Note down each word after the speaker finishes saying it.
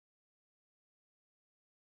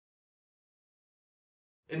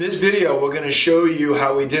In this video, we're going to show you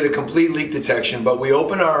how we did a complete leak detection, but we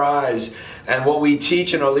open our eyes, and what we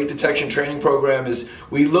teach in our leak detection training program is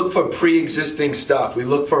we look for pre-existing stuff. We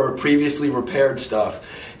look for previously repaired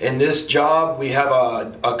stuff. In this job, we have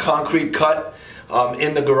a concrete cut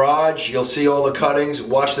in the garage. You'll see all the cuttings.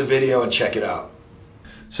 Watch the video and check it out.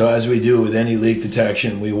 So as we do with any leak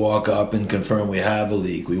detection, we walk up and confirm we have a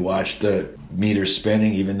leak. We watch the meter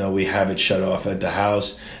spinning even though we have it shut off at the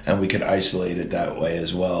house, and we can isolate it that way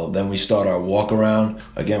as well. Then we start our walk around.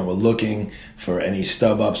 Again, we're looking for any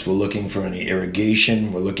stub ups, we're looking for any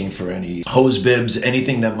irrigation, we're looking for any hose bibs,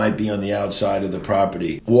 anything that might be on the outside of the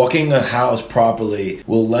property. Walking a house properly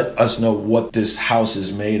will let us know what this house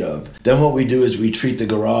is made of. Then what we do is we treat the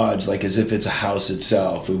garage like as if it's a house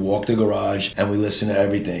itself. We walk the garage and we listen to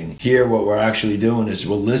everything. Here what we're actually doing is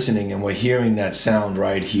we're listening and we're hearing that sound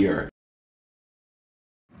right here.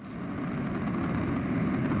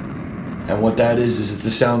 And what that is the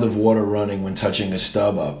sound of water running when touching a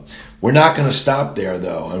stub up. We're not going to stop there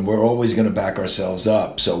though, and we're always going to back ourselves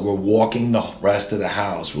up. So we're walking the rest of the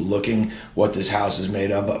house. We're looking what this house is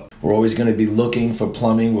made up of. We're always going to be looking for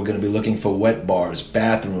plumbing. We're going to be looking for wet bars,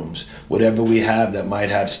 bathrooms, whatever we have that might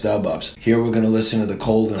have stub ups. Here we're going to listen to the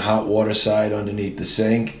cold and hot water side underneath the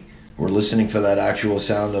sink. We're listening for that actual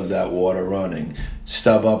sound of that water running.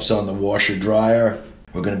 Stub ups on the washer dryer.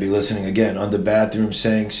 We're going to be listening again under bathroom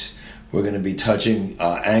sinks. We're going to be touching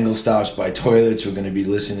angle stops by toilets. We're going to be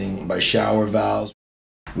listening by shower valves.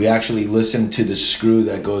 We actually listen to the screw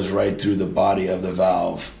that goes right through the body of the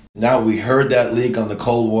valve. Now we heard that leak on the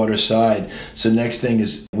cold water side. So next thing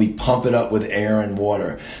is we pump it up with air and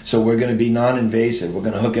water. So we're going to be non-invasive. We're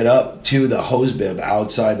going to hook it up to the hose bib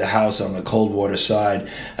outside the house on the cold water side.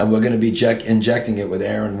 And we're going to be injecting it with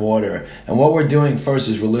air and water. And what we're doing first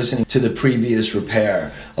is we're listening to the previous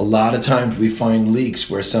repair. A lot of times we find leaks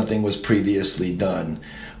where something was previously done.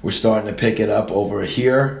 We're starting to pick it up over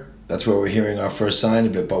here. That's where we're hearing our first sign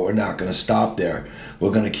of it, but we're not going to stop there.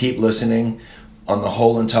 We're going to keep listening on the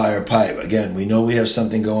whole entire pipe. Again, we know we have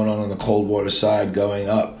something going on the cold water side going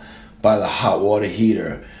up by the hot water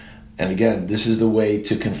heater. And again, this is the way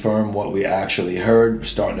to confirm what we actually heard. We're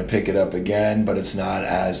starting to pick it up again, but it's not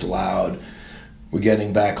as loud. We're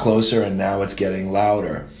getting back closer and now it's getting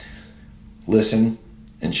louder. Listen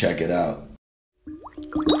and check it out.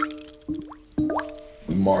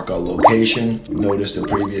 We mark our location. Notice the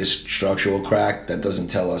previous structural crack. That doesn't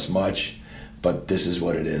tell us much, but this is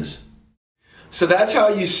what it is. So that's how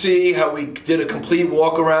you see how we did a complete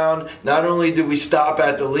walk around. Not only did we stop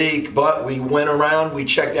at the leak, but we went around, we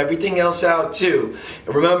checked everything else out too.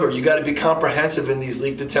 And remember, you got to be comprehensive in these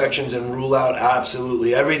leak detections and rule out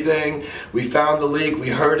absolutely everything. We found the leak, we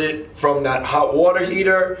heard it from that hot water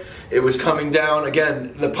heater. It was coming down,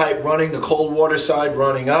 again, the pipe running, the cold water side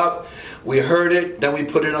running up. We heard it, then we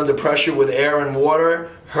put it under pressure with air and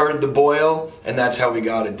water, heard the boil, and that's how we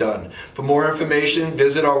got it done. For more information,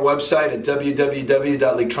 visit our website at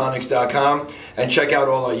www.LeakTronics.com and check out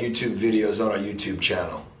all our YouTube videos on our YouTube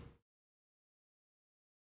channel.